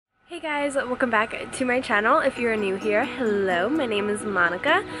Hey guys, welcome back to my channel. If you're new here, hello, my name is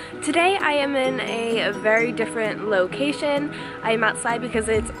Monica. Today I am in a very different location. I am outside because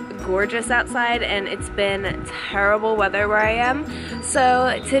it's gorgeous outside and it's been terrible weather where I am.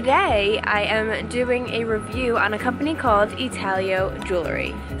 So today I am doing a review on a company called Italo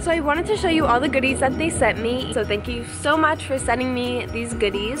jewelry. So I wanted to show you all the goodies that they sent me. So thank you so much for sending me these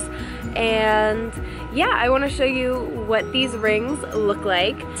goodies. And yeah, I want to show you what these rings look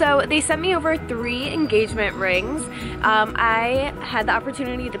like. So they sent me over 3 engagement rings. I had the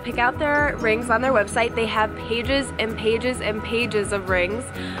opportunity to pick out their rings on their website. They have pages and pages and pages of rings.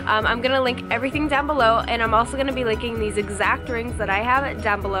 I'm going to link everything down below, and I'm also going to be linking these exact rings that I have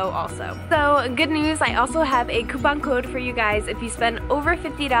down below also. So good news, I also have a coupon code for you guys. If you spend over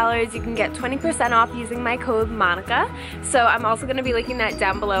 $50, you can get 20% off using my code Monica. So I'm also going to be linking that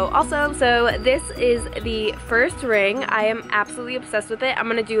down below also. So this is the first ring. I am absolutely obsessed with it. I'm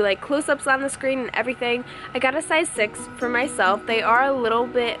going to do like close-ups on the screen and everything. I got a size 6 for myself. They are a little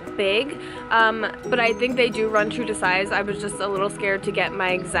bit big, but I think they do run true to size. I was just a little scared to get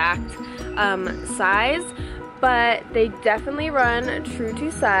my exact size, but they definitely run true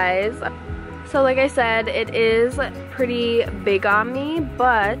to size. So like I said, it is pretty big on me,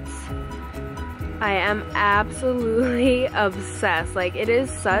 but I am absolutely obsessed. Like, it is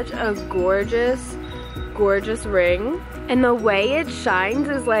such a gorgeous, gorgeous ring. And the way it shines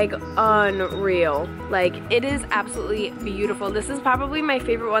is like unreal. Like, it is absolutely beautiful. This is probably my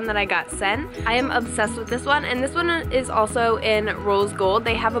favorite one that I got sent. I am obsessed with this one, and this one is also in rose gold.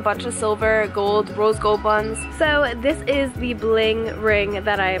 They have a bunch of silver, gold, rose gold ones. So this is the bling ring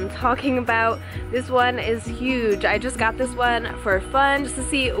that I am talking about. This one is huge. I just got this one for fun, just to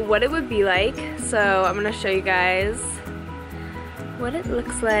see what it would be like. So I'm gonna show you guys what it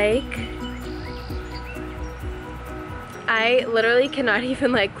looks like. I literally cannot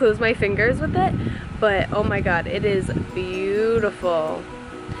even like close my fingers with it, but oh my god, it is beautiful.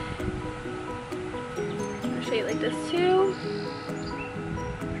 I'll show you like this too.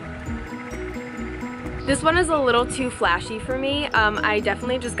 This one is a little too flashy for me. I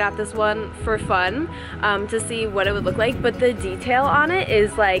definitely just got this one for fun to see what it would look like, but the detail on it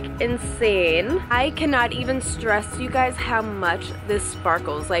is like insane. I cannot even stress to you guys how much this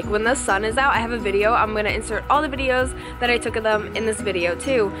sparkles. Like, when the sun is out, I have a video. I'm gonna insert all the videos that I took of them in this video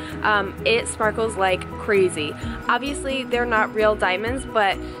too. It sparkles like crazy. Obviously, they're not real diamonds,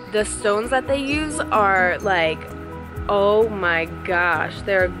 but the stones that they use are like, oh my gosh,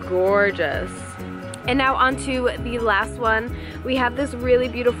 they're gorgeous. And now onto the last one. We have this really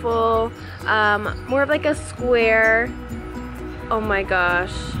beautiful, more of like a square, oh my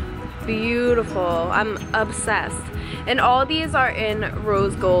gosh, beautiful. I'm obsessed. And all these are in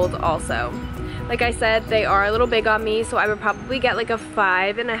rose gold also. Like I said, they are a little big on me, so I would probably get like a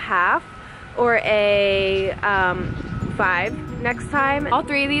 5.5 or a 5 next time. All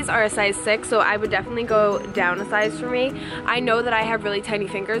 3 of these are a size 6, so I would definitely go down a size for me. I know that I have really tiny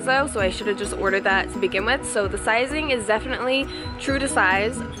fingers though, so I should have just ordered that to begin with. So the sizing is definitely true to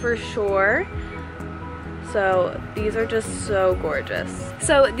size for sure. So these are just so gorgeous.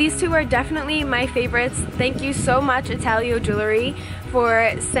 So these 2 are definitely my favorites. Thank you so much, Italo Jewelry,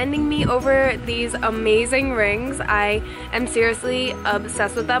 for sending me over these amazing rings. I am seriously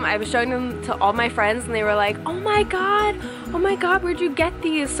obsessed with them. I was showing them to all my friends and they were like, oh my god, where'd you get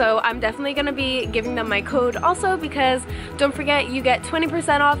these? So I'm definitely gonna be giving them my code also, because don't forget, you get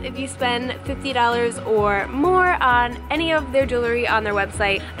 20% off if you spend $50 or more on any of their jewelry on their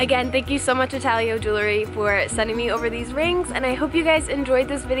website. Again, thank you so much, Italo Jewelry, for sending me over these rings, and I hope you guys enjoyed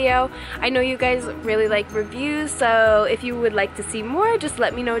this video. I know you guys really like reviews, so if you would like to see more, just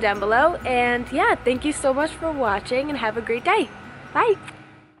let me know down below. And yeah, thank you so much for watching and have a great day. Bye!